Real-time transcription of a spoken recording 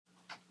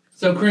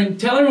So, Corinne,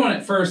 tell everyone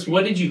at first,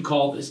 what did you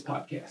call this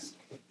podcast?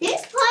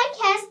 This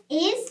podcast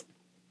is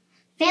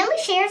Family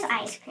Shares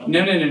Ice Cream.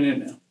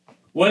 No.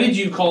 What did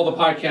you call the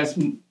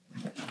podcast?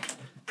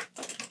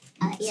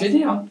 Yes. Sit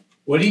down.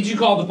 What did you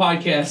call the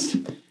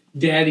podcast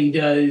Daddy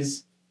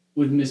Does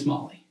with Miss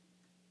Molly?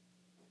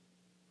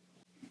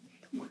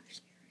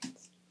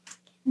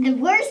 The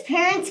Worst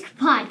Parents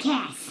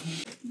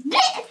Podcast.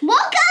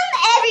 Welcome,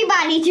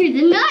 everybody, to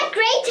the Not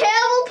Great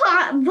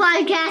Terrible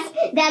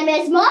podcast that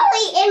Miss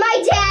Molly and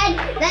my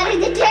dad, that is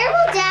the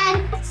terrible dad,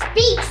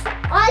 speaks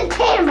on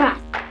camera.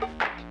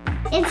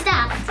 And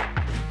stuff.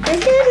 My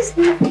dad is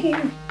not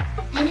terrible.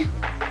 I know.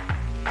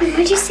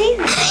 Why'd you say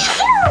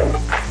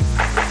that?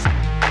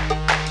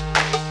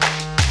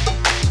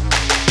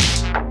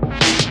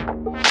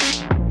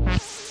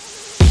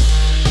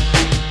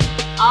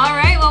 All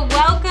right, well,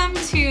 welcome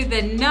to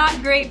the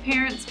Not Great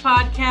Parents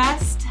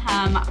podcast.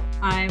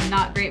 I'm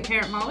Not Great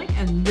Parent Molly,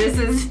 and this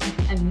is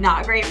a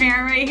Not Great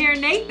Parent right here,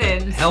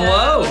 Nathan.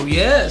 Hello, So,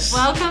 yes.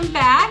 welcome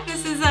back.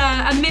 This is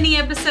a mini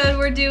episode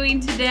we're doing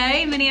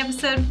today, mini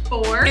episode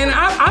 4. And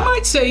I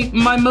might say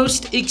my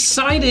most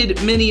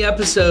excited mini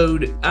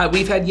episode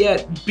we've had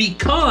yet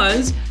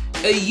because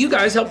you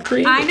guys helped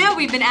create I it. know,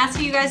 we've been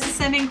asking you guys to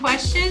send in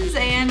questions,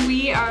 and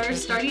we are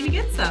starting to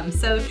get some.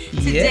 So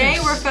today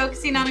Yes. we're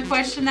focusing on a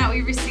question that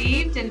we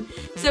received. And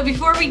so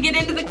before we get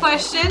into the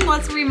question,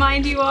 let's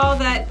remind you all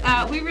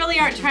that we really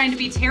aren't trying to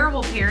be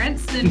terrible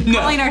parents and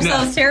No, calling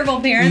ourselves no.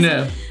 terrible parents.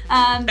 No.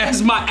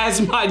 As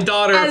my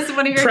daughter As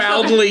one of your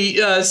proudly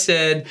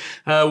said,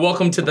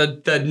 welcome to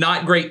the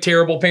not great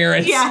terrible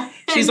parents. Yeah.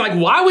 She's like,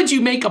 why would you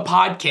make a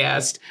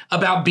podcast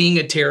about being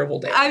a terrible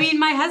dad? I mean,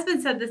 my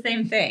husband said the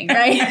same thing,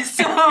 right?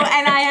 So,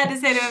 and I had to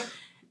say to him,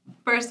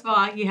 first of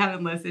all, you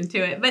haven't listened to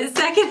it. But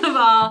second of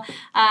all,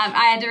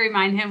 I had to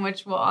remind him,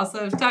 which we'll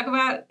also talk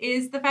about,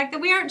 is the fact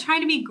that we aren't trying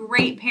to be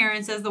great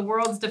parents as the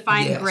world's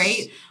defined Yes.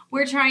 great.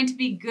 We're trying to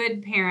be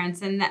good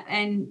parents and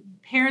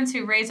parents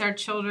who raise our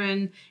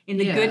children in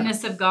the Yeah.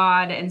 goodness of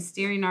God and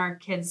steering our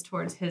kids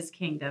towards His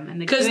kingdom and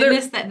the 'Cause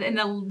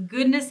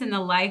goodness and the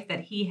life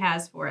that He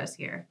has for us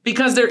here.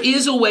 Because there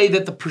is a way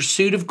that the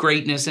pursuit of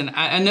greatness, and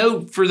I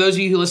know for those of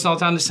you who listen all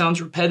the time, this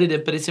sounds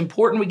repetitive, but it's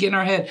important we get in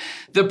our head.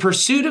 The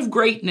pursuit of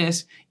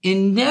greatness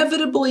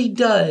inevitably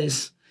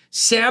does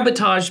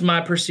sabotage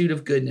my pursuit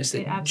of goodness.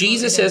 It absolutely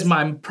Jesus does. says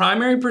my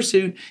primary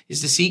pursuit is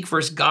to seek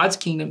first God's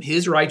kingdom,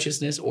 His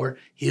righteousness, or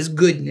His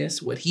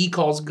goodness, what He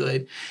calls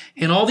good,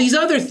 and all these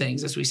other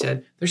things. As we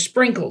said, they're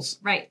sprinkles.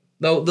 Right.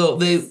 They'll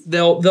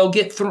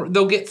get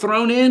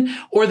thrown in,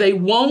 or they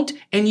won't,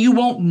 and you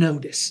won't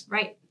notice.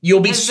 Right. You'll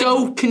be Because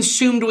so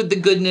consumed with the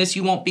goodness,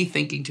 you won't be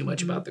thinking too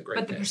much about the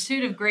But the greatness.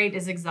 pursuit of great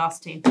is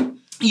exhausting.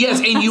 Yes,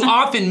 and you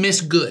often miss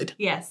good.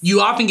 Yes.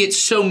 You often get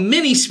so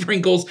many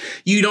sprinkles,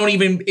 you can't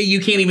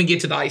even get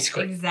to the ice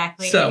cream.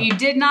 Exactly. So- If you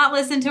did not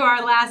listen to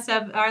our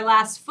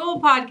last full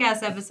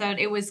podcast episode,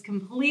 it was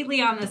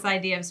completely on this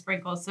idea of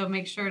sprinkles. So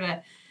make sure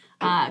to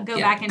go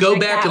back and check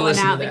that one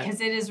listen to out that.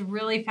 because it is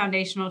really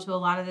foundational to a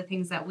lot of the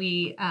things that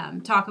we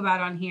talk about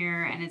on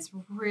here, and it's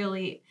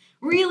really,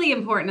 really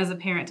important as a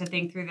parent to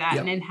think through that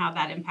Yep. and how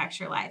that impacts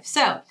your life.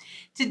 So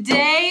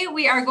today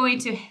we are going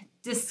to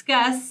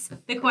discuss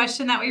the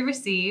question that we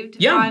received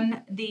Yeah.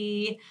 on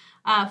the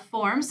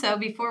form. So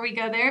before we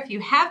go there, if you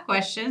have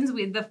questions,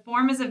 the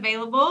form is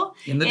available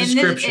In the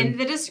description. in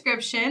the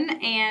description,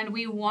 and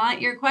we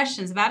want your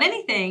questions about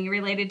anything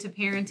related to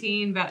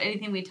parenting, about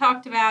anything we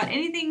talked about,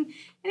 any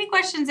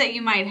questions that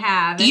you might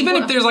have. And Even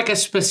if there's like a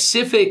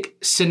specific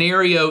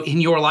scenario in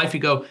your life, you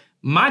go,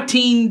 my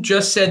teen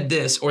just said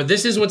this, or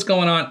this is what's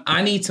going on.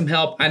 I need some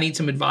help. I need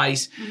some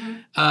advice.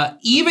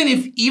 Even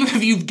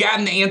if you've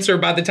gotten the answer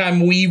by the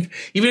time even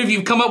if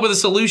you've come up with a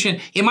solution,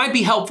 it might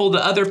be helpful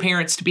to other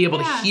parents to be able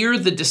to hear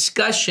the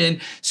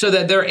discussion so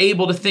that they're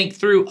able to think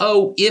through,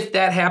 oh, if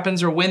that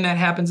happens or when that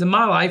happens in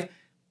my life,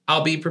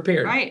 I'll be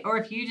prepared. Right. Or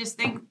if you just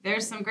think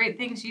there's some great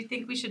things you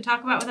think we should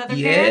talk about with other parents,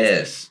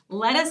 Yes.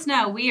 let us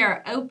know. We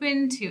are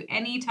open to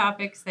any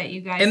topics that you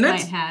guys And might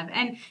that's- have.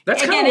 And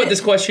That's kind again, of what this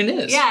question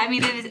is. Yeah, I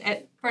mean, it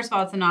is. First of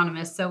all, it's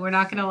anonymous, so we're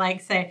not going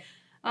to say,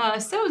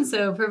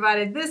 so-and-so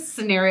provided this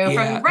scenario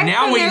Yeah. from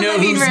Now from we their know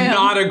living who's room.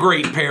 not a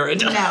great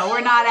parent. No,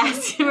 we're not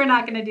asking. We're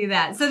not going to do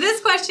that. So this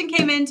question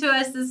came into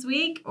us this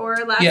week or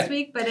last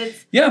week, but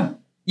it's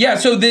Yeah,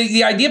 so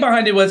the idea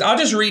behind it was, I'll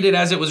just read it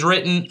as it was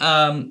written.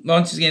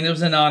 Once again, it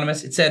was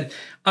anonymous. It said,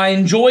 I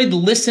enjoyed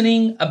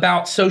listening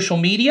about social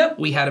media.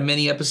 We had a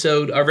mini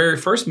episode, our very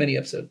first mini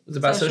episode was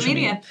about social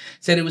media. It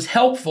said it was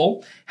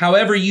helpful.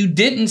 However, you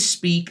didn't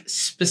speak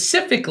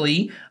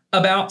specifically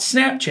about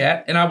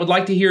Snapchat, and I would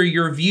like to hear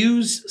your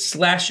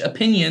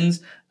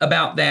views/opinions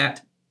about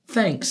that.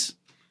 Thanks.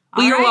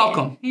 Well, All you're right.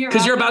 welcome,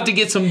 because you're welcome. about to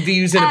get some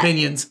views and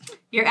opinions.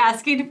 You're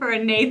asking for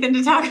a Nathan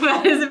to talk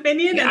about his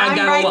opinion, and I'm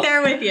right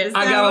there with you. So.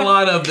 I got a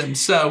lot of them.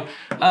 So,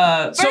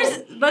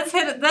 First,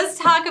 let's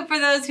talk for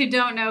those who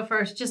don't know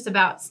first just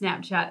about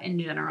Snapchat in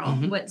general,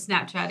 what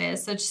Snapchat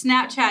is. So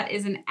Snapchat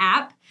is an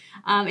app.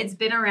 It's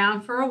been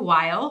around for a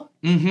while.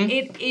 Mm-hmm.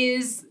 It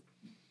is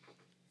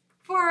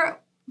for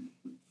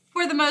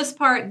for the most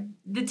part,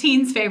 the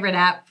teens' favorite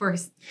app for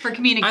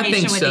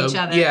communication with each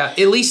other. Yeah,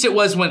 at least it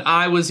was when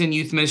I was in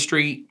youth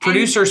ministry.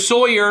 Producer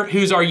Sawyer,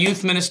 who's our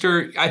youth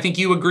minister, I think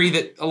you agree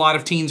that a lot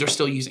of teens are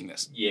still using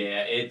this.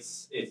 Yeah,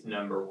 it's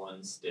number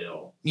one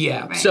still.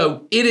 Yeah, Right.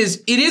 so it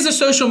is a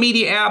social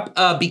media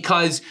app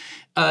because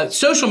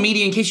social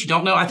media, in case you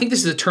don't know, I think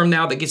this is a term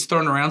now that gets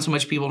thrown around so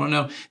much people don't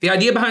know. The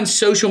idea behind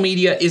social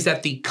media is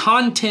that the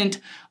content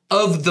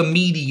of the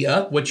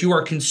media, what you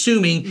are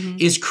consuming,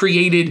 is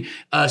created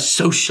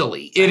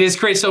socially. It is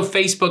created. So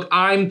Facebook,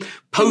 I'm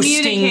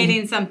posting.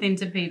 Communicating something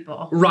to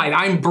people. Right.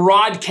 I'm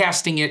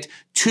broadcasting it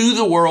to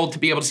the world to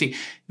be able to see.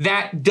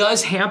 That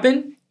does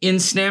happen in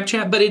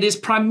Snapchat, but it is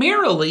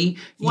primarily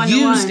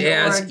used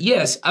as,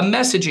 a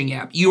messaging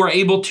app. You are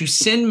able to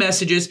send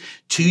messages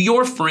to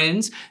your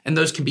friends, and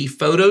those can be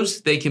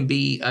photos, they can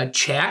be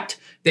chat,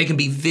 they can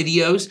be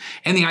videos.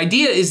 And the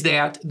idea is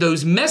that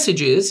those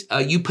messages,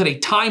 you put a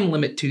time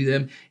limit to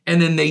them,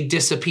 and then they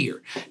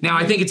disappear. Now,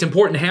 I think it's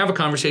important to have a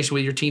conversation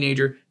with your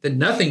teenager that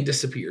nothing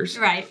disappears.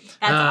 Right.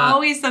 That's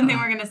always something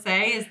we're going to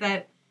say is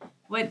that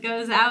what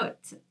goes out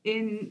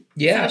in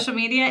social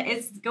media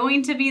is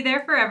going to be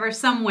there forever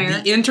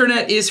somewhere. The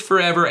internet is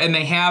forever, and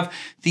they have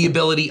the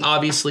ability,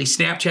 obviously,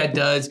 Snapchat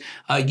does.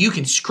 You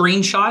can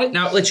screenshot it.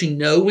 Now, it lets you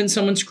know when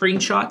someone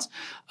screenshots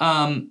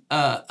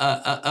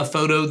a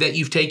photo that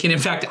you've taken. In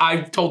fact,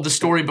 I've told the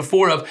story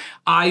before of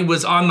I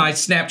was on my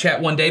Snapchat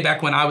one day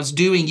back when I was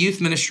doing youth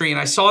ministry, and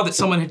I saw that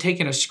someone had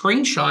taken a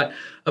screenshot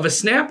of a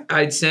snap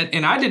I'd sent,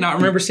 and I did not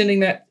remember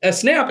sending that a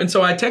snap. And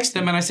so I texted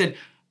them, and I said,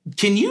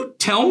 can you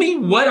tell me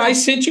what I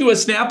sent you a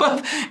snap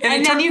of?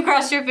 And then you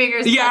crossed your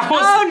fingers. Yeah,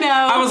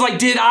 I was like,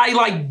 did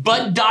I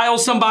butt dial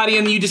somebody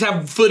and you just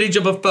have footage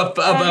of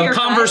a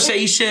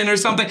conversation or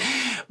something?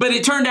 But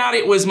it turned out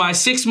it was my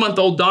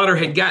 6-month-old daughter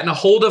had gotten a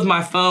hold of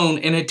my phone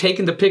and had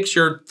taken the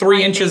picture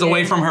 3 inches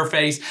away from her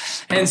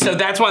face. And so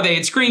that's why they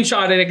had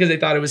screenshotted it, because they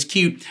thought it was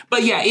cute.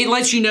 But yeah, it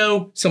lets you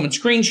know someone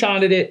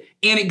screenshotted it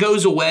and it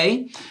goes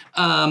away.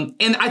 And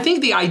I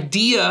think the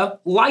idea,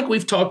 like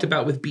we've talked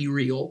about with Be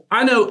Real,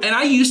 I know, and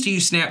I used to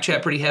use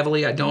Snapchat pretty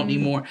heavily. I don't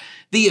anymore.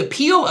 The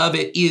appeal of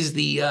it is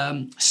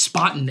the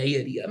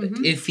spontaneity of it.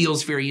 It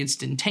feels very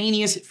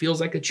instantaneous. It feels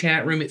like a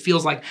chat room. It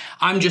feels like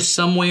I'm just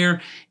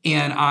somewhere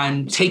and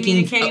I'm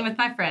communicating with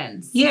my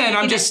friends.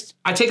 Yeah, and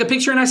I take a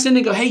picture and I send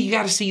it and go, hey, you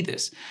got to see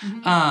this.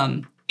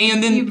 And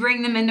then you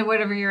bring them into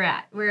wherever you're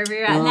at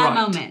in that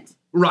moment.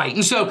 Right.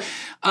 And so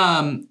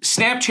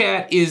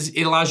Snapchat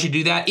it allows you to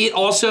do that. It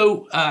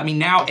also,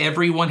 now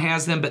everyone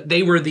has them, but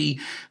they were the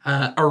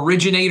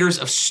originators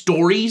of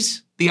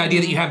stories. The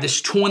idea that you have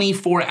this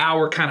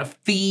 24-hour kind of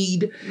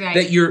feed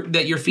that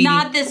you're feeding.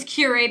 Not this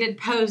curated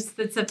post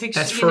that's a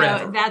picture. That's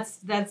forever.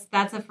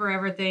 That's a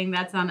forever thing.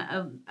 That's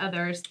on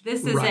others.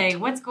 This is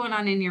what's going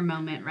on in your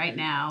moment right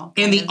now.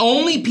 And the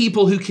only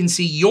people who can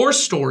see your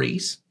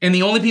stories and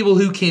the only people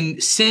who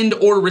can send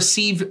or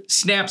receive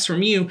snaps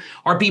from you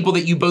are people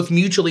that you both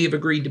mutually have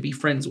agreed to be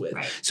friends with.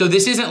 Right. So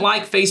this isn't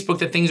like Facebook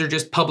that things are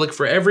just public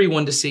for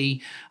everyone to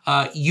see.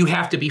 You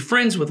have to be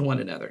friends with one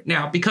another.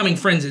 Now, becoming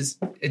friends is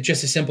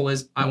just as simple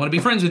as I want to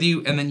be friends with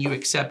you, and then you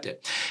accept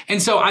it.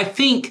 And so I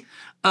think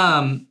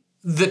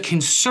the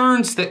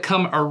concerns that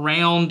come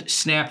around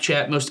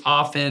Snapchat most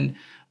often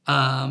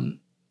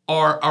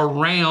are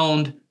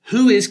around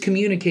who is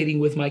communicating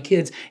with my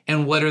kids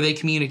and what are they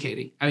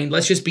communicating. I mean,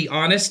 let's just be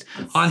honest.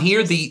 On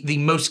here, the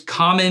most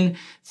common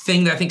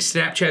thing that I think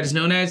Snapchat is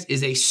known as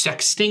is a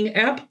sexting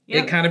app.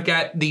 Yep. It kind of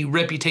got the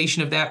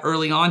reputation of that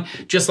early on,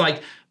 just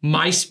like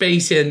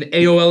MySpace and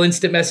AOL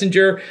Instant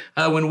Messenger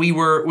when we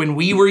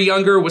were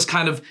younger was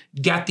kind of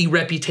got the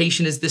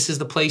reputation as this is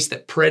the place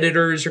that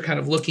predators are kind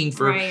of looking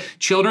for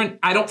children.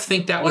 I don't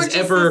think that was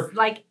ever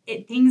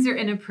things are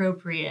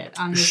inappropriate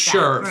on this app,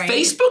 right?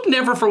 Facebook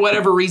never for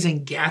whatever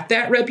reason got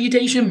that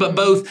reputation, but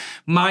both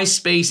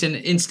MySpace and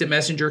Instant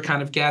Messenger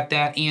kind of got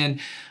that,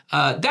 and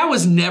that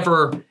was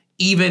never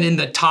even in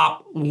the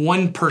top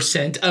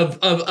 1%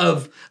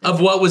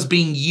 of what was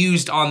being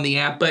used on the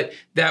app, but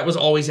that was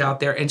always out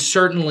there. And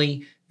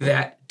certainly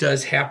that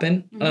does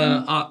happen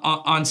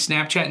on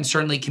Snapchat and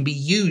certainly can be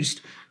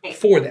used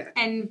for that.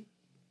 And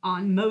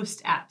on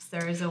most apps,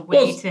 there is a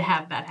way to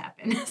have that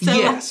happen.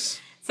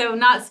 Yes. So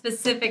not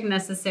specific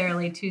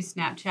necessarily to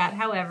Snapchat.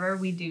 However,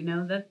 we do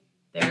know that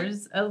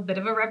there's a bit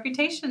of a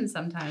reputation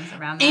sometimes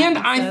around that. And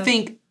I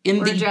think in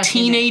the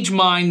teenage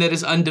mind that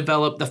is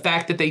undeveloped, the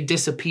fact that they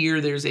disappear,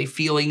 there's a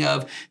feeling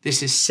of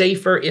this is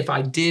safer. If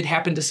I did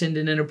happen to send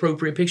an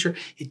inappropriate picture,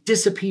 it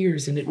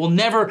disappears and it will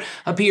never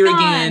appear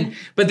again.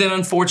 But then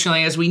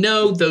unfortunately, as we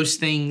know, those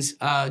things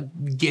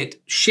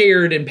get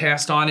shared and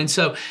passed on. And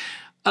so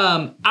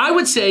I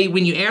would say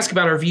when you ask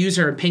about our views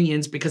or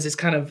opinions, because it's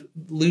kind of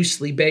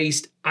loosely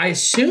based, I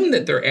assume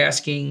that they're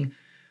asking,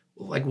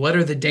 what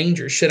are the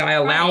dangers? Should I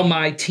allow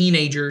my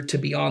teenager to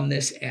be on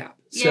this app?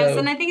 Yes,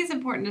 and I think it's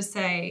important to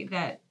say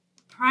that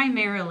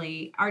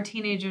primarily our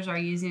teenagers are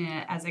using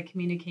it as a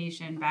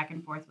communication back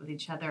and forth with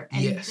each other.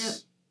 And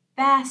the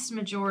vast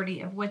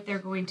majority of what they're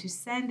going to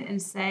send and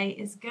say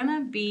is going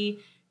to be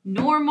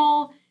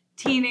normal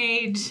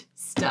teenage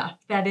stuff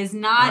that is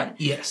not,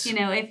 yes. you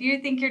know, if you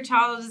think your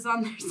child is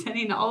on there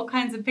sending all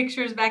kinds of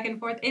pictures back and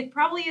forth, it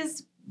probably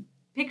is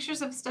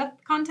pictures of stuff,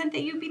 content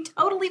that you'd be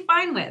totally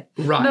fine with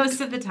most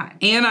of the time.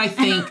 And I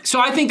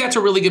think that's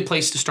a really good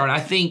place to start. I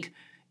think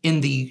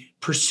in the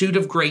pursuit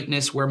of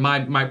greatness, where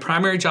my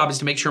primary job is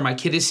to make sure my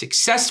kid is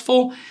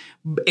successful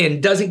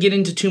and doesn't get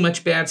into too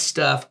much bad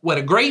stuff, what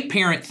a great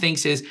parent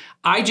thinks is,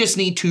 I just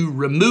need to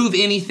remove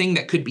anything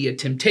that could be a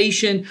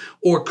temptation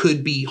or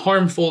could be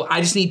harmful.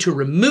 I just need to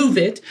remove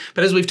it.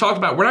 But as we've talked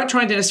about, we're not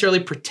trying to necessarily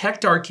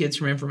protect our kids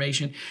from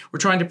information. We're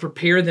trying to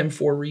prepare them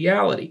for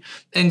reality.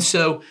 And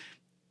so,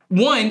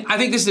 one, I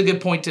think this is a good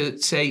point to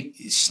say,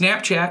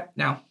 Snapchat,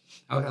 now,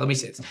 okay, let me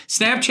say this.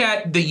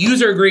 Snapchat, the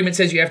user agreement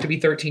says you have to be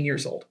 13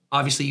 years old.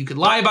 Obviously, you could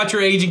lie about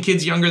your age and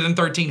kids younger than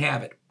 13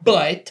 have it.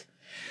 But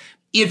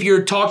if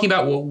you're talking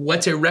about, well,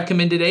 what's a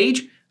recommended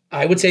age?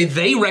 I would say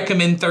they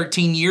recommend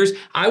 13 years.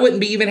 I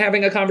wouldn't be even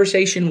having a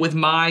conversation with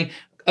my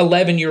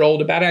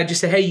 11-year-old about it. I'd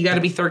just say, hey, you got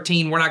to be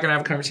 13. We're not going to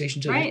have a conversation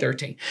until you're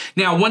 13.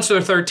 Now, once they're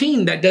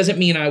 13, that doesn't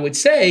mean I would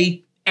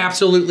say,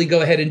 absolutely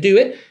go ahead and do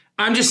it.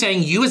 I'm just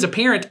saying, you as a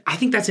parent, I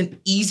think that's an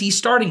easy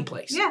starting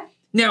place. Yeah.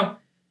 Now,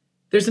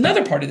 there's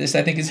another part of this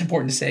I think is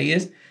important to say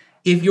is,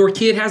 if your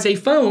kid has a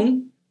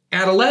phone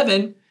at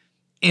 11,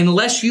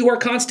 unless you are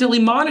constantly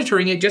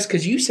monitoring it, just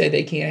because you say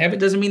they can't have it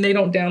doesn't mean they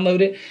don't download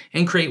it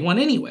and create one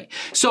anyway.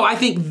 So I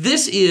think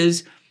this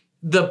is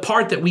the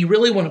part that we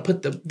really want to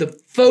put the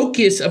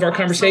focus of our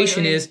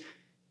conversation is,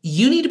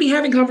 you need to be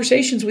having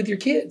conversations with your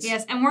kids.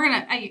 Yes, and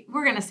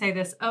we're gonna say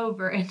this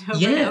over and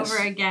over and over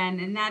again,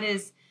 and that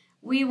is,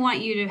 we want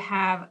you to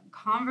have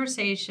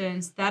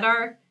conversations that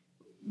are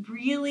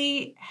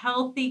really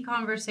healthy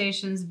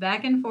conversations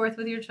back and forth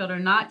with your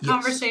children, not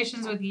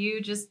conversations with you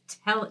just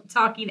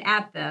talking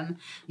at them,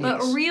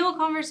 but real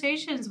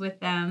conversations with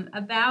them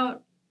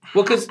about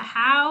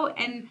how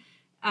and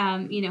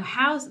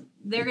how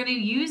they're going to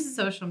use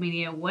social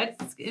media,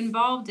 what's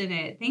involved in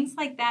it, things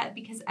like that,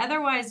 because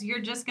otherwise you're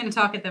just going to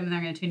talk at them and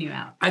they're going to tune you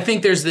out. I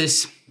think there's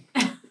this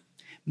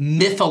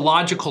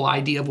mythological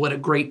idea of what a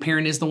great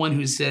parent is, the one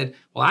who said,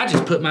 well, I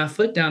just put my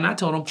foot down. I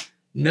told them,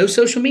 no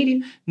social media,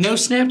 no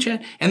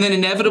Snapchat. And then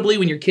inevitably,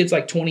 when your kid's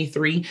like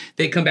 23,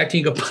 they come back to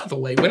you and go, by the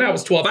way, when I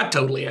was 12, I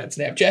totally had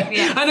Snapchat.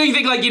 Yeah. I know you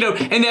think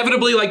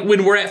inevitably, like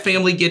when we're at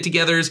family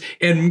get-togethers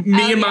and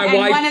me and my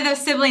wife. One of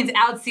those siblings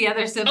outs the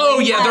other sibling. Oh,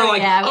 yeah. They're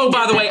like,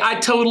 by the way, I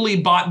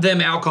totally bought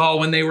them alcohol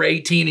when they were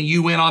 18 and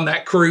you went on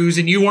that cruise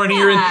and you weren't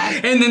here.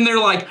 And then they're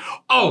like,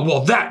 oh,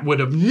 well, that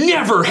would have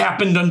never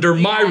happened under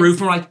my roof.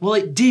 And we're like, well,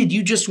 it did.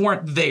 You just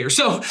weren't there.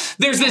 So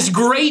there's this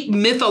great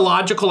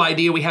mythological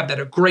idea we have that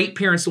a great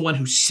parent's the one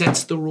who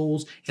sets the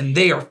rules and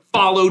they are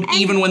followed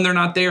even when they're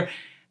not there.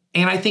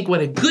 And I think what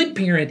a good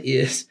parent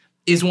is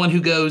one who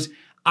goes,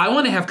 I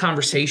want to have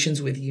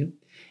conversations with you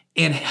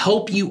and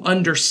help you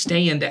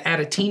understand that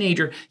as a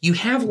teenager, you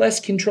have less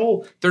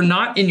control. They're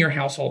not in your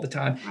house all the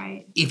time.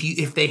 Right.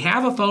 If they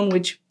have a phone,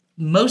 which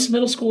most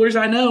middle schoolers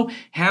I know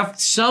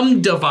have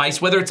some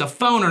device, whether it's a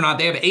phone or not,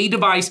 they have a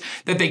device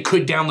that they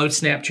could download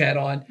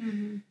Snapchat on.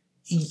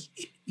 Mm-hmm.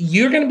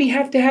 You're going to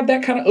have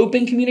that kind of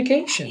open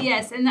communication.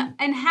 Yes,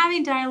 and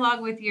having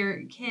dialogue with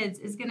your kids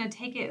is going to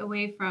take it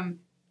away from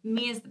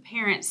me as the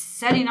parent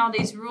setting all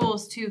these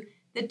rules to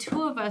the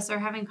two of us are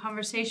having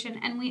conversation,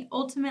 and we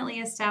ultimately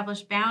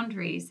establish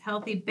boundaries,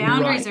 healthy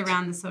boundaries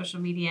around the social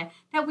media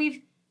that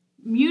we've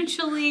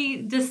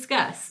mutually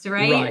discussed,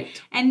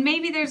 right? And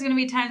maybe there's going to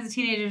be times the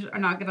teenagers are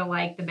not going to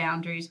like the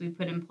boundaries we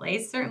put in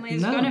place. Certainly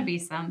there's going to be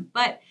some,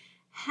 but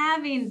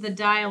having the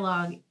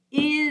dialogue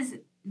is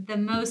the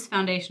most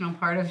foundational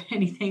part of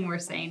anything we're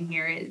saying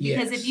here.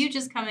 Because if you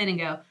just come in and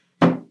go,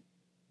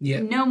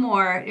 no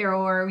more,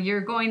 or you're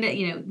going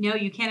to, no,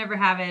 you can't ever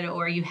have it,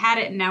 or you had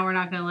it and now we're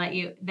not going to let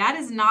you, that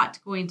is not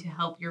going to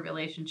help your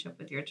relationship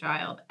with your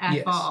child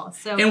at all.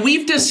 So, and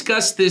we've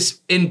discussed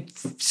this in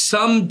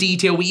some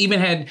detail. We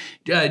even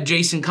had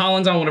Jason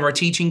Collins on, one of our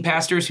teaching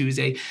pastors, who's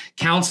a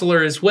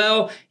counselor as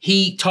well.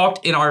 He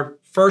talked in our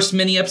first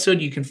mini episode.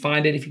 You can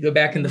find it if you go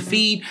back in the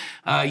feed.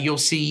 You'll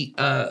see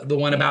the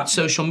one about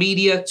social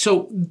media.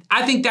 So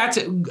I think that's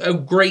a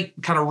great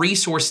kind of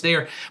resource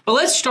there. But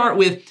let's start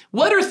with,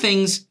 what are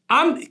things,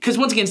 because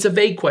once again, it's a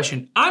vague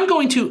question. I'm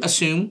going to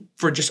assume,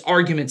 for just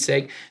argument's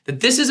sake,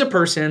 that this is a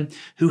person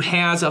who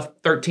has a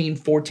 13,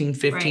 14,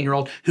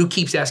 15-year-old who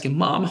keeps asking,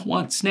 Mom, I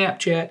want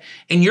Snapchat.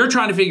 And you're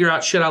trying to figure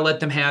out, should I let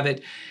them have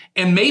it?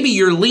 And maybe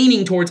you're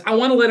leaning towards, I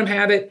want to let them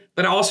have it,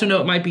 but I also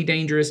know it might be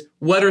dangerous.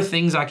 What are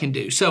things I can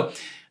do? So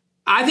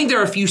I think there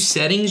are a few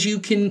settings you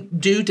can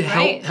do to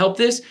help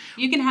this.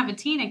 You can have a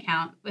teen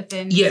account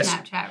within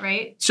Snapchat,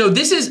 right? So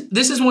this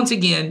is once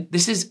again,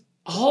 this is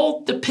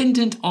all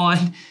dependent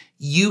on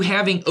you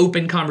having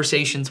open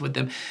conversations with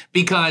them,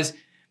 because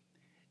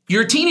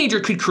your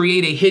teenager could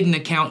create a hidden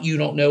account you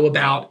don't know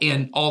about,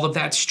 and all of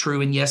that's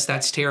true, and yes,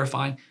 that's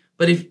terrifying.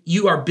 But if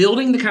you are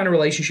building the kind of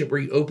relationship where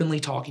you openly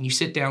talk and you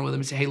sit down with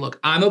them and say, hey, look,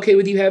 I'm okay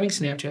with you having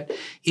Snapchat.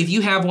 If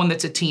you have one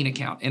that's a teen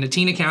account, and a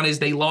teen account is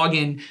they log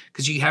in,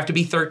 because you have to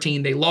be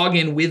 13, they log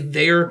in with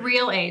their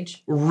real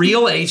age.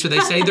 So they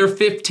say they're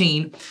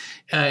 15.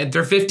 If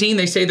they're 15,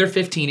 they say they're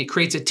 15. It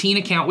creates a teen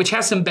account, which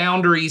has some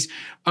boundaries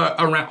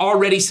around,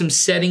 already some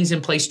settings in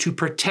place to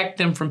protect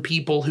them from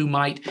people who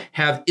might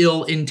have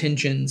ill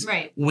intentions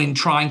when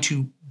trying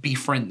to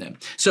befriend them.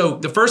 So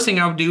the first thing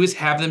I would do is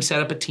have them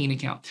set up a teen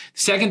account. The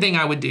second thing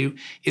I would do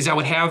is I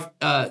would have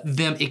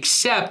them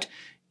accept,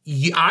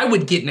 I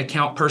would get an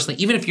account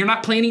personally, even if you're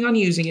not planning on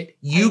using it,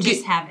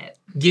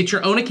 get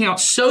your own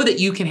account so that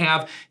you can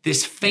have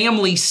this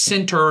family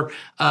center.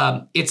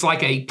 It's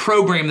like a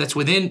program that's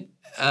within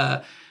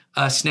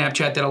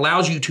Snapchat that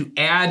allows you to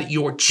add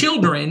your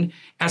children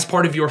as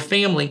part of your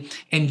family.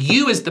 And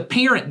you as the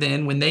parent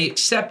then, when they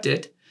accept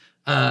it,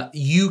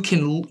 you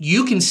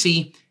can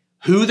see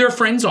who their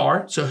friends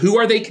are. So who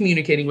are they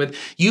communicating with?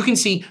 You can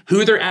see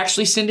who they're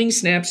actually sending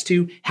snaps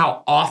to,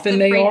 how often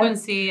they are.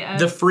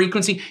 The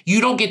frequency.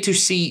 You don't get to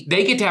see,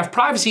 they get to have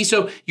privacy.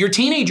 So your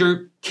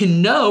teenager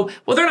can know,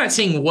 well, they're not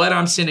seeing what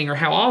I'm sending or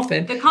how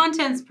often. The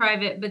content's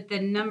private, but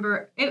the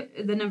number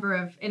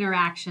of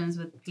interactions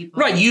with people.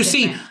 Right. You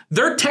see,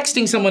 they're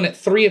texting someone at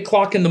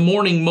 3:00 in the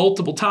morning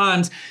multiple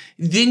times.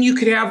 Then you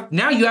could have,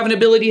 now you have an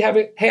ability to have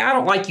it. Hey, I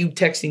don't like you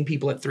texting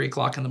people at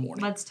 3:00 in the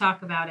morning. Let's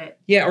talk about it.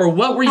 Yeah. Or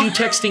what were you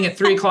texting at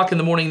 3:00 in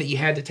the morning that you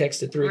had to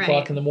text at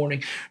 3:00 in the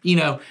morning? You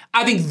know,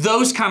 I think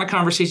those kind of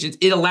conversations,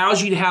 it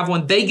allows you to have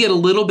one. They get a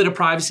little bit of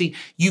privacy.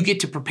 You get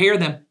to prepare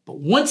them. But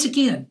once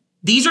again,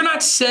 these are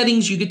not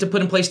settings you get to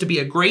put in place to be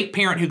a great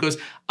parent who goes,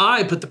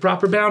 I put the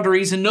proper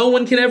boundaries and no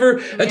one can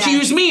ever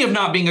accuse me of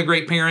not being a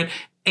great parent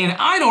and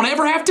I don't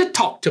ever have to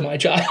talk to my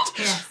child.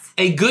 Yes.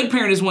 A good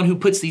parent is one who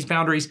puts these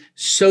boundaries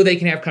so they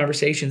can have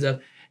conversations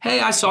of, hey,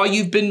 I saw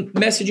you've been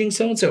messaging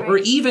so-and-so. Or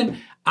even,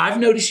 I've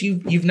noticed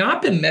you've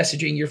not been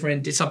messaging your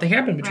friend. Did something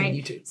happen between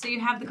you two? So you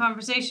have the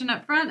conversation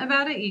up front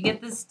about it. You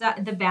get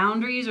the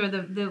boundaries or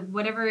the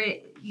whatever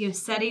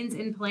settings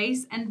in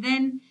place. And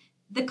then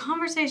the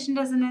conversation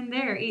doesn't end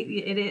there.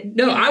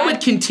 I would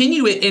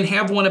continue it and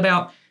have one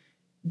about,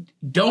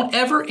 don't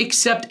ever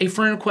accept a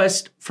friend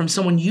request from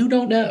someone you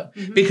don't know,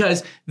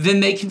 because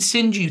then they can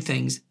send you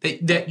things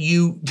that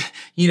you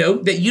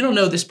don't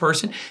know this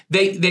person.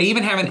 They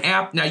even have an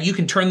app. Now you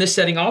can turn this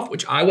setting off,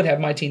 which I would have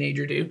my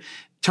teenager do.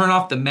 Turn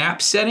off the map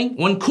setting.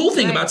 One cool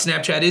thing about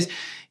Snapchat is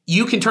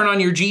you can turn on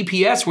your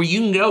GPS where you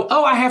can go,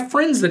 oh, I have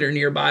friends that are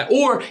nearby.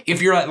 Or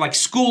if you're at like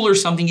school or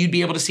something, you'd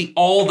be able to see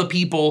all the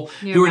people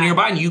who are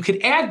nearby and you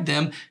could add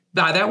them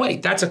by that way.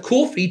 That's a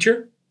cool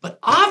feature, but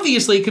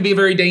obviously it could be a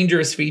very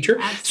dangerous feature.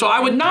 Absolutely. So I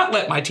would not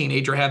let my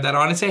teenager have that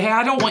on and say, hey,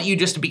 I don't want you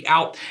just to be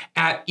out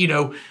at,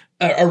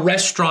 a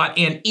restaurant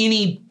and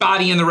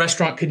anybody in the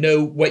restaurant could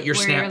know what your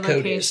snap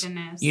code is.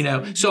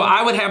 So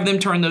I would have them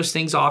turn those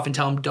things off and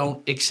tell them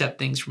don't accept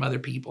things from other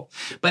people.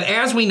 But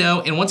as we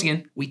know, and once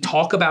again, we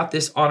talk about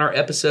this on our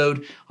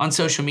episode on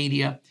social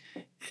media,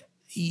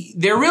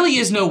 there really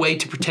is no way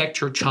to protect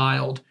your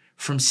child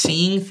from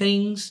seeing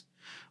things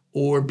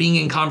or being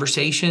in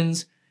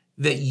conversations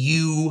that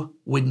you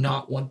would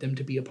not want them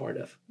to be a part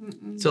of.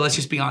 So let's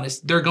just be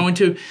honest.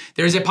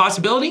 There's a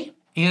possibility,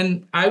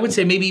 and I would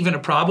say maybe even a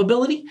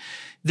probability,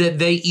 that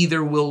they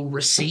either will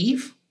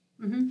receive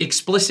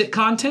explicit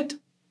content,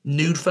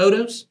 nude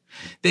photos.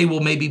 They will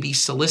maybe be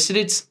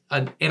solicited,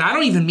 and I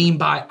don't even mean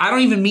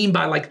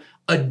by like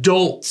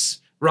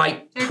adults,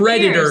 right? Their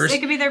Predators. Peers. It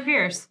could be their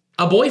peers.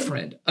 A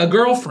boyfriend, a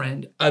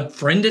girlfriend, a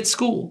friend at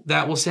school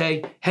that will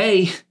say,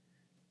 hey,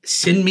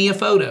 send me a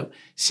photo,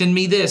 send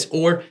me this,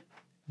 or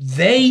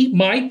they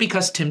might,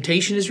 because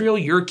temptation is real.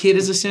 Your kid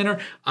is a sinner.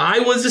 I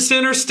was a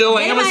sinner, still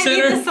am a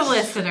sinner. They might be the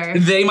solicitor.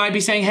 They might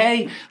be saying,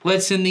 hey,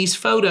 let's send these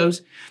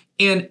photos.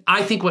 And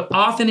I think what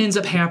often ends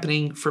up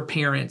happening for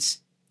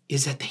parents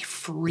is that they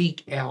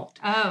freak out.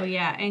 Oh,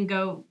 yeah, and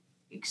go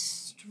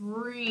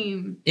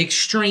extreme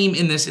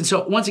in this. And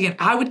so once again,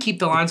 I would keep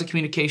the lines of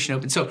communication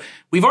open. So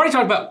we've already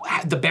talked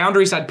about the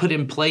boundaries I'd put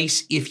in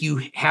place if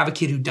you have a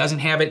kid who doesn't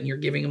have it and you're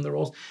giving them the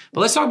rules. But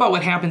let's talk about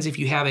what happens if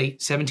you have a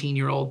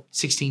 17-year-old,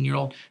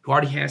 16-year-old who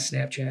already has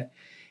Snapchat.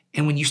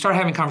 And when you start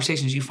having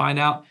conversations, you find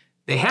out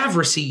they have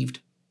received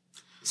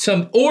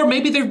some, or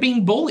maybe they're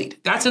being bullied.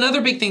 That's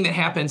another big thing that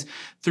happens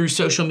through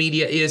social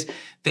media is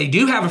they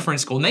do have a friend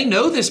at school and they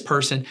know this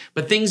person,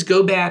 but things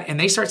go bad and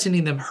they start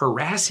sending them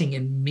harassing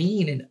and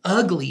mean and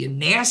ugly and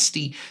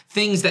nasty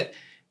things that,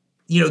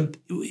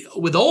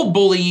 with old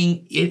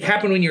bullying, it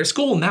happened when you're at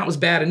school and that was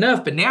bad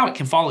enough, but now it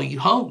can follow you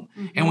home.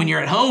 And when you're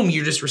at home,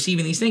 you're just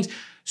receiving these things.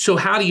 So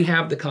how do you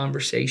have the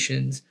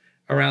conversations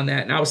around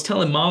that? And I was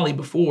telling Molly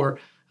before,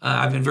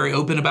 I've been very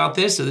open about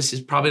this, so this is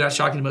probably not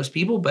shocking to most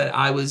people, but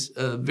I was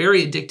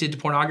very addicted to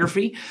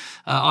pornography,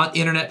 on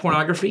internet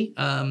pornography,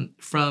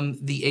 from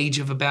the age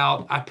of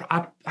about,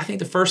 I think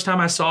the first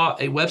time I saw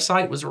a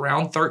website was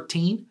around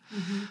 13.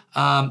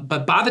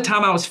 But by the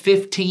time I was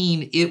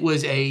 15, it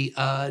was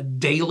a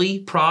daily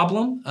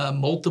problem,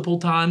 multiple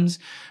times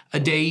a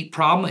day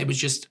problem. It was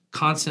just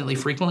constantly,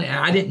 frequently, and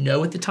I didn't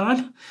know at the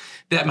time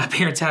that my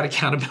parents had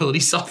accountability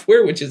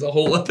software, which is a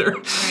whole other,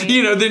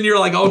 then you're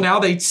like, oh, now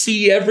they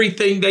see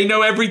everything. They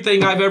know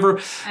everything I've ever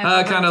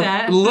kind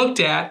of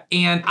looked at.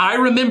 And I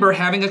remember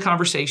having a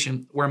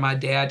conversation where my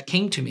dad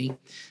came to me.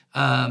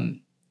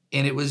 And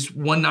it was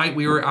one night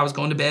I was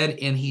going to bed,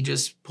 and he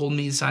just pulled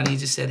me aside and he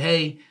just said,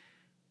 hey,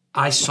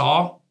 I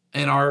saw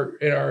in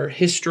our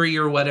history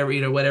or whatever,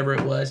 whatever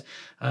it was.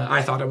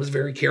 I thought I was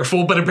very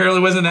careful, but apparently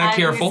wasn't that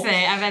careful.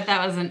 I bet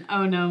that was an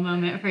oh no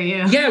moment for you.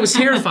 Yeah, it was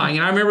terrifying.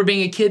 And I remember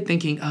being a kid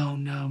thinking, oh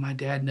no, my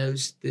dad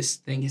knows this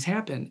thing has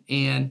happened.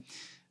 And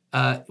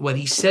what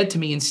he said to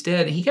me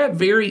instead, he got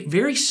very,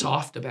 very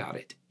soft about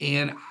it.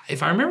 And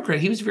if I remember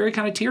correctly, he was very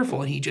kind of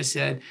tearful. And he just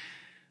said,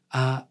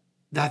 I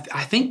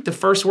think the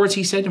first words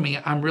he said to me,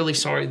 I'm really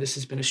sorry this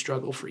has been a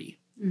struggle for you.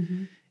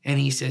 Mm-hmm. And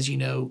he says,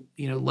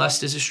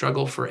 lust is a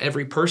struggle for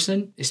every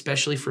person,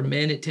 especially for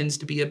men. It tends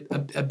to be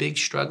a big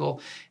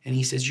struggle. And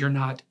he says, you're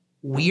not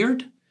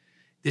weird.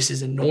 This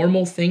is a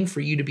normal thing for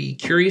you to be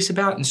curious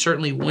about. And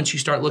certainly once you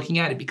start looking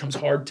at it, it becomes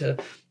hard to,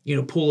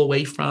 pull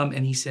away from.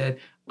 And he said,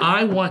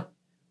 I want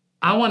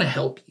to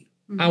help you.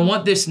 Mm-hmm. I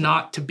want this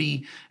not to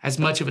be as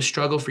much of a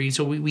struggle for you.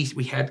 So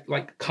we had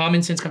like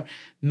common sense.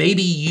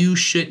 Maybe you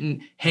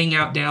shouldn't hang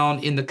out down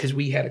because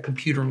we had a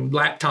computer room.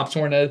 Laptops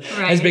weren't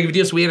as big of a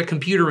deal. So we had a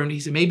computer room. He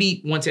said,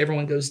 maybe once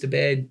everyone goes to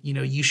bed,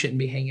 you shouldn't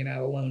be hanging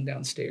out alone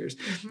downstairs.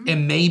 Mm-hmm.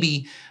 And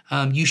maybe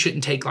you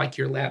shouldn't take like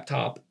your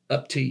laptop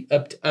up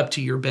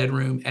to your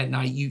bedroom at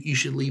night. You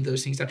should leave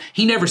those things down.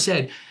 He never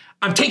said,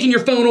 I'm taking your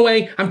phone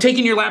away. I'm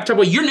taking your laptop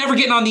away. You're never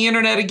getting on the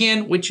internet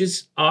again, which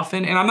is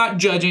often, and I'm not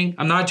judging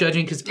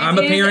because I'm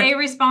a parent. It is a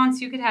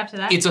response you could have to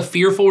that. It's a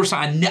fearful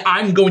response.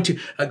 I'm going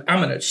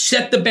to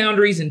set the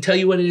boundaries and tell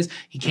you what it is.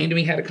 He came to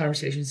me, had a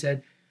conversation,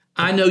 said,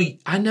 I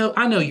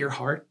know your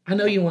heart. I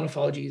know you want to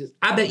follow Jesus.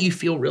 I bet you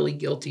feel really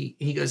guilty.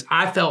 And he goes,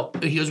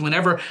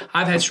 whenever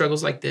I've had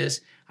struggles like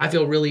this, I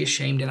feel really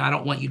ashamed, and I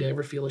don't want you to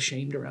ever feel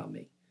ashamed around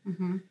me.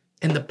 Mm-hmm.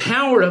 And the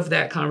power of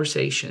that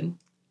conversation,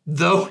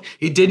 though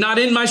it did not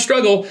end my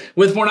struggle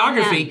with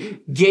pornography,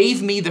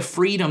 gave me the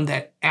freedom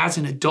that as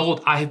an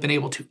adult, I have been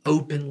able to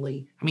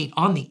openly,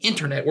 on the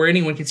internet where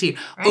anyone can see it,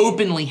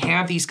 openly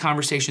have these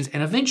conversations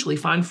and eventually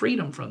find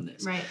freedom from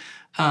this. Right.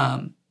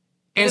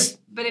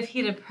 But if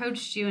he'd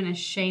approached you in a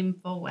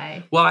shameful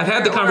way. Well, I've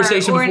had the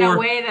conversation or before. Or in a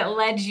way that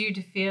led you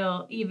to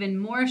feel even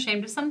more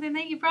ashamed of something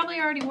that you probably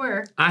already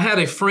were. I had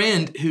a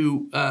friend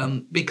who,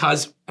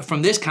 because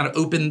from this kind of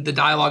opened the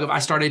dialogue of,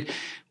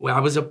 I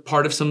was a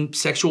part of some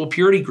sexual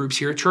purity groups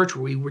here at church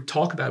where we would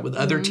talk about it with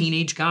other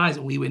teenage guys.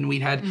 And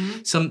we'd had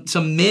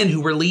some men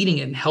who were leading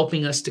it and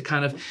helping us to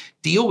kind of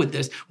deal with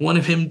this. One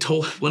of them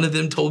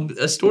told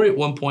a story at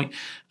one point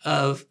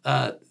of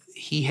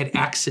he had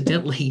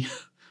accidentally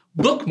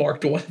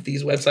bookmarked one of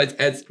these websites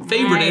as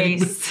favorited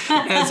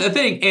as a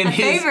thing. And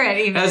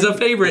as a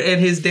favorite.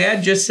 And his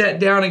dad just sat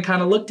down and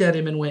kind of looked at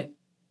him and went,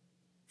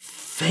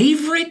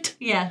 favorite?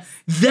 Yes.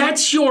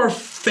 That's your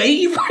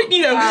favorite?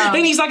 Oh.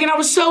 And he's like, and I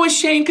was so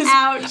ashamed because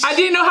I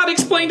didn't know how to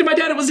explain to my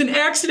dad it was an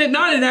accident,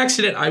 not an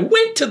accident. I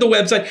went to the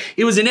website.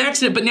 It was an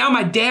accident, but now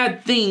my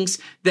dad thinks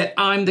that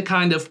I'm the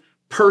kind of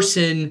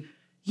person,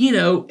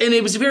 and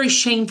it was very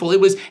shameful.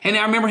 And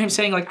I remember him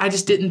saying, like, I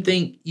just didn't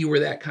think you were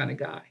that kind of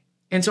guy.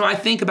 And so I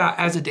think about,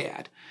 as a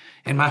dad,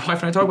 and my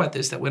wife and I talk about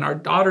this, that when our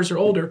daughters are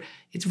older,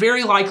 it's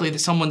very likely that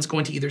someone's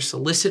going to either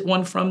solicit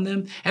one from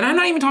them. And I'm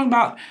not even talking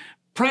about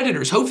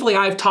predators. Hopefully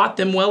I've taught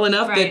them well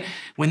enough that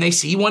when they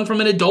see one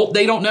from an adult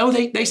they don't know,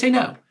 they say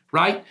no,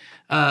 right?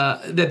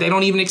 That they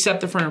don't even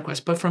accept the friend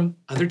request, but from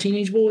other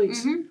teenage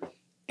boys. Mm-hmm.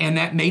 And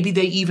that maybe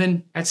they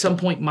even at some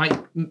point might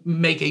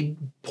make a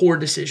poor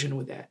decision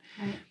with that.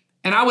 Right.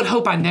 And I would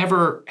hope I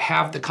never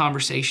have the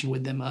conversation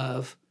with them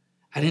of,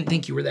 I didn't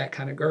think you were that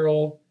kind of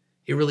girl.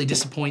 It really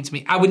disappoints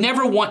me. I would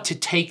never want to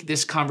take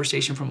this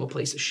conversation from a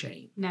place of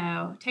shame.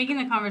 No, taking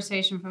the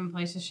conversation from a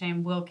place of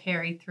shame will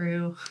carry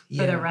through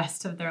for the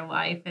rest of their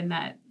life. And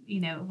that,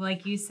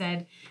 like you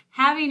said,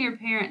 having your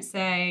parents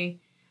say,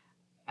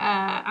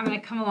 I'm going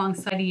to come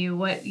alongside of you.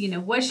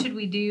 What should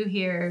we do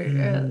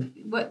here?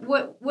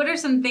 What are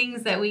some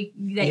things that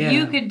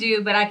you could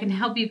do, but I can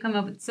help you come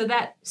up with so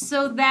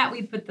that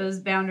we put those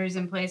boundaries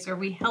in place, or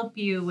we help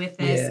you with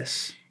this.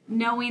 Yes.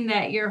 Knowing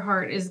that your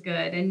heart is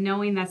good and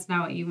knowing that's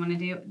not what you want to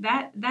do,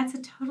 that's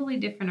a totally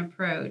different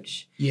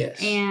approach.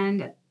 Yes.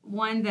 And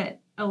one that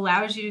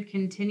allows you to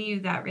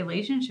continue that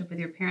relationship with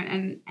your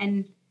parent.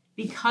 And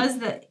because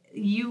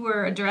you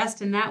were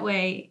addressed in that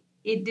way,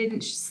 it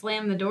didn't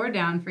slam the door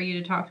down for you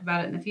to talk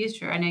about it in the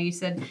future. I know you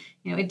said,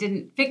 it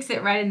didn't fix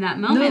it right in that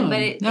moment,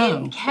 but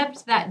it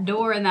kept that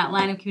door and that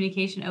line of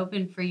communication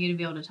open for you to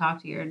be able to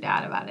talk to your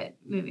dad about it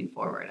moving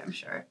forward, I'm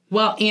sure.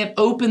 Well, and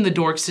open the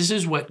door, because this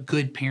is what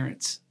good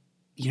parents,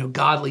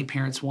 godly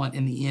parents want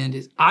in the end.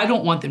 Is I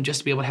don't want them just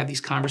to be able to have these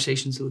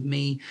conversations with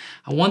me.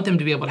 I want them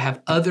to be able to have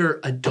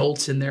other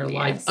adults in their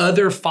life,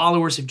 other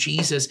followers of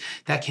Jesus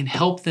that can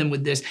help them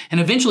with this. And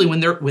eventually when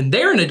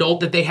they're an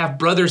adult, that they have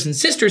brothers and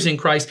sisters in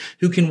Christ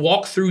who can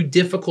walk through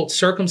difficult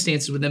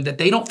circumstances with them, that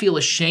they don't feel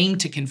ashamed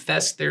to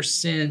confess their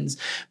sins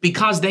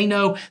because they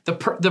know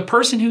the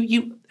person who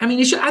I mean,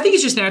 I think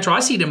it's just natural.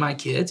 I see it in my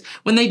kids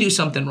when they do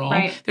something wrong.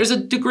 Right. There's a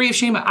degree of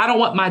shame. I don't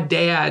want my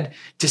dad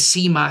to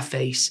see my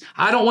face.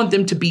 I don't want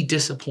them to be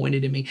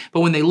disappointed in me.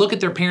 But when they look at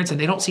their parents and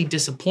they don't see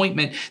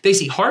disappointment, they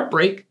see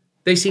heartbreak.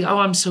 They see, oh,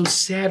 I'm so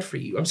sad for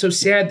you. I'm so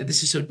sad that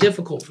this is so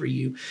difficult for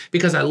you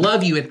because I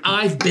love you and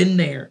I've been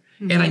there.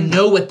 And I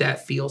know what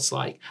that feels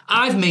like.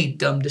 I've made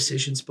dumb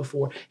decisions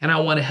before, and I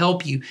want to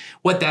help you.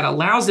 What that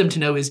allows them to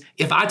know is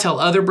if I tell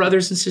other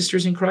brothers and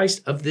sisters in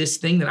Christ of this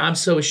thing that I'm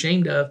so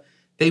ashamed of,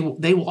 they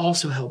will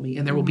also help me,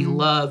 and there will be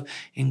love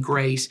and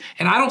grace.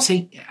 And I don't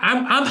say,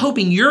 I'm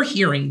hoping you're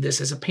hearing this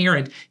as a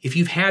parent, if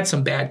you've had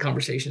some bad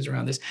conversations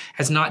around this,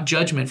 as not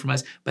judgment from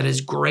us, but as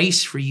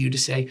grace for you to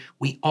say,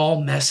 we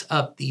all mess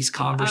up these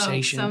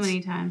conversations. Oh, so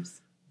many times.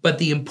 But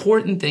the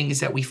important thing is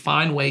that we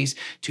find ways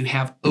to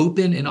have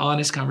open and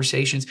honest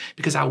conversations,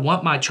 because I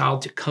want my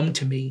child to come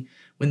to me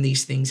when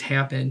these things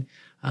happen,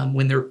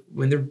 when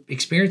they're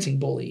experiencing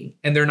bullying,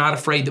 and they're not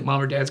afraid that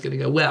mom or dad's going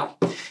to go, well,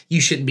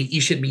 you shouldn't be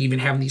even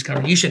having these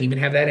conversations. You shouldn't even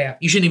have that app.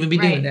 You shouldn't even be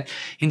doing that.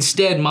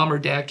 Instead, mom or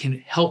dad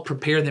can help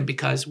prepare them,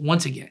 because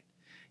once again,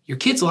 your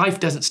kid's life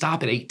doesn't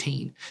stop at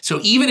 18.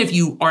 So even if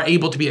you are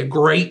able to be a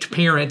great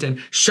parent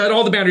and shut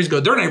all the boundaries,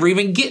 they're never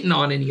even getting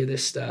on any of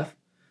this stuff.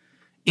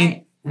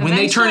 When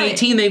they turn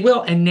 18, they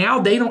will. And now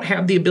they don't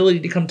have the ability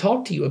to come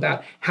talk to you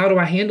about how do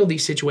I handle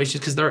these situations,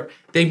 because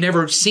they've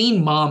never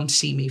seen mom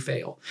see me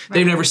fail. Right.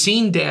 They've never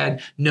seen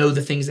dad know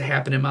the things that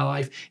happen in my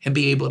life and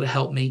be able to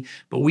help me.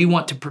 But we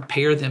want to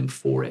prepare them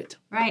for it.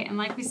 Right. And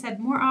like we said,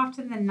 more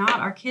often than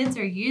not, our kids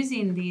are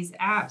using these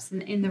apps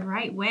in the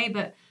right way.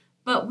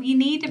 But we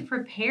need to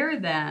prepare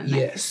them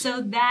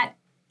so that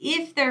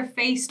if they're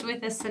faced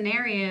with a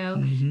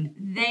scenario,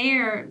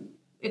 they're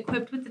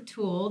equipped with the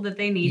tool that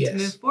they need to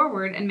move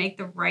forward and make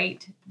the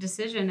right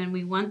decision. And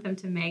we want them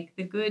to make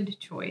the good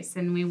choice,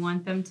 and we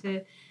want them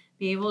to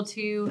be able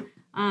to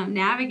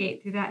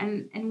navigate through that.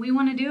 And we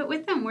want to do it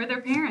with them. We're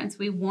their parents.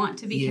 We want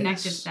to be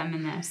connected to them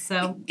in this.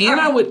 So,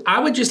 and I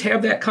would just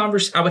have that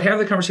conversation. I would have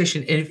the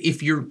conversation. And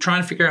if you're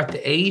trying to figure out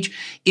the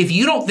age, if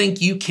you don't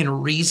think you can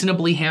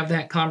reasonably have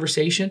that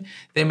conversation,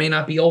 they may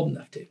not be old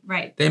enough to.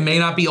 Right. They may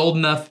not be old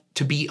enough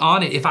to be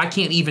on it. If I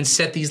can't even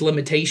set these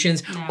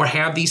limitations or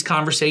have these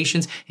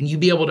conversations, and you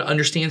be able to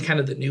understand kind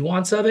of the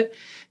nuance of it,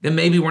 then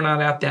maybe we're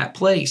not at that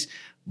place.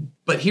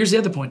 But here's the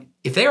other point.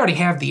 If they already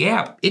have the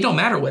app, it don't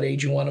matter what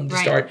age you want them to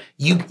start.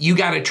 You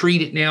got to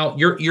treat it now.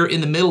 You're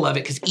in the middle of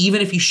it, because even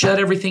if you shut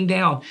everything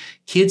down,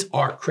 kids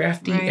are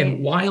crafty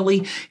and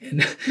wily,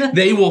 and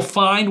they will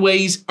find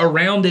ways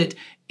around it,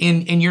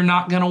 and you're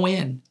not going to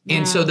win. Yeah.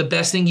 And so the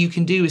best thing you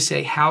can do is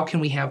say, how can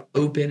we have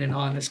open and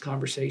honest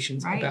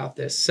conversations about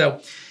this?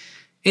 So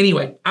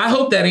anyway, I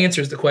hope that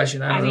answers the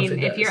question. I don't know if it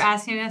does. If you're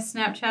asking us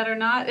Snapchat or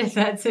not,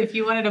 if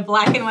you wanted a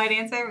black and white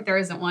answer, there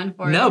isn't one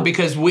for it. No,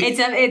 because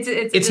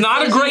it's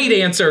not a great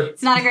answer.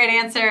 It's not a great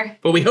answer.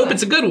 But we hope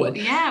it's a good one.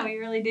 Yeah, we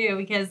really do,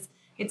 because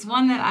it's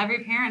one that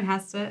every parent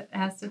has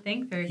to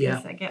think through.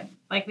 Yeah. Again,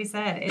 like we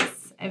said,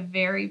 it's a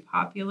very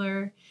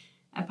popular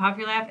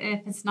app, and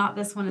if it's not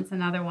this one, it's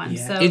another one.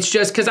 Yeah. So it's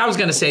just because I was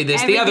going to say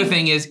this. The other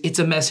thing is, it's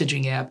a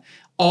messaging app.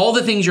 All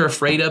the things you're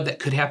afraid of that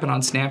could happen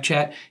on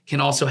Snapchat can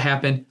also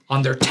happen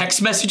on their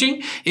text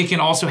messaging. It can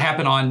also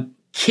happen on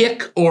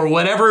Kik or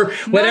whatever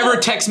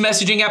text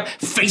messaging app.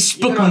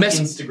 Facebook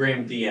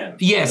Instagram DM.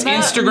 Yes,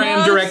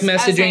 Instagram direct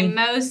messaging.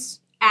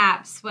 Most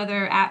apps,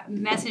 whether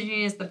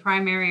messaging is the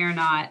primary or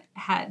not,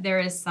 there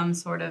is some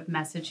sort of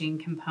messaging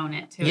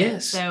component to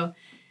it. So,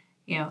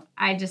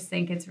 I just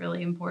think it's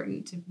really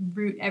important to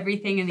root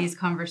everything in these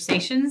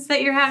conversations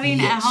that you're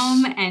having at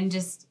home, and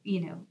just,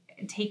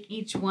 take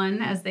each one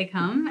as they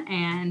come.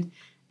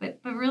 But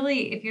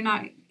really,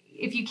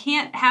 if you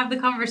can't have the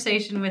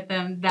conversation with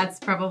them, that's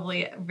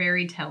probably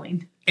very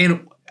telling.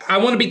 And I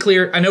want to be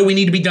clear. I know we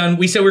need to be done.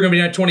 We said we were going to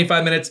be done at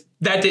 25 minutes.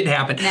 That didn't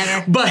happen.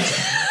 Never.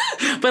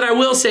 But I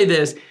will say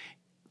this.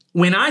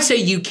 When I say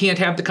you can't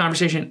have the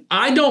conversation,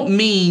 I don't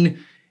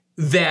mean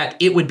that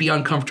it would be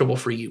uncomfortable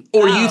for you,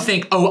 or you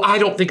think, I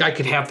don't think I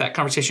could have that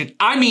conversation.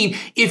 I mean,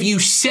 if you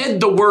said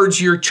the words,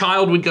 your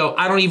child would go,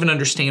 I don't even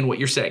understand what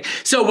you're saying.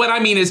 So what I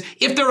mean is,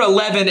 if they're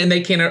 11 and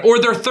they can't, or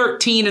they're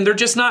 13 and they're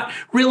just not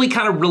really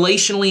kind of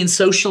relationally and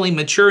socially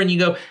mature, and you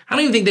go, I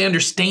don't even think they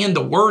understand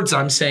the words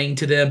I'm saying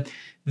to them,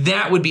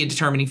 that would be a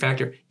determining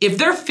factor. If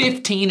they're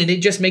 15 and it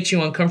just makes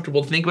you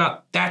uncomfortable to think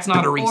about, that's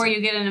not a reason. Or you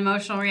get an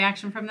emotional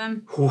reaction from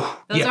them.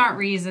 Those aren't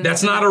reasons.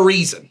 That's not a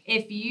reason.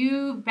 If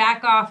you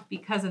back off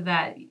because of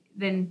that,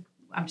 then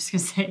I'm just going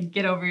to say,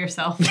 get over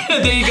yourself.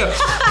 There you go.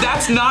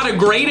 That's not a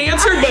great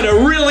answer, but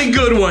a really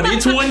good one.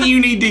 It's one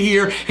you need to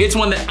hear. It's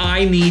one that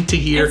I need to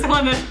hear. It's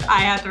one that I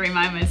have to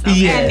remind myself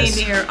and need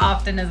to hear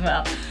often as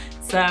well.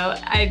 So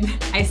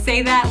I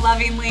say that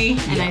lovingly,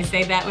 and I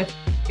say that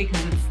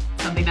because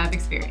it's something I've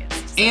experienced.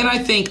 And I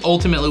think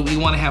ultimately we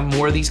want to have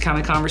more of these kind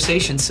of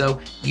conversations. So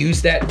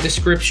use that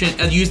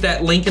use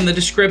that link in the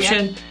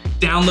description.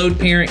 Download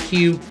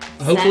ParentCue.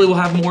 Hopefully we'll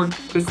have more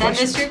good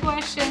questions. Send us your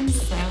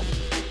questions. So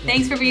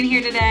thanks for being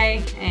here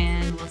today,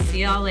 and we'll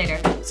see y'all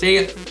later. See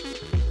ya.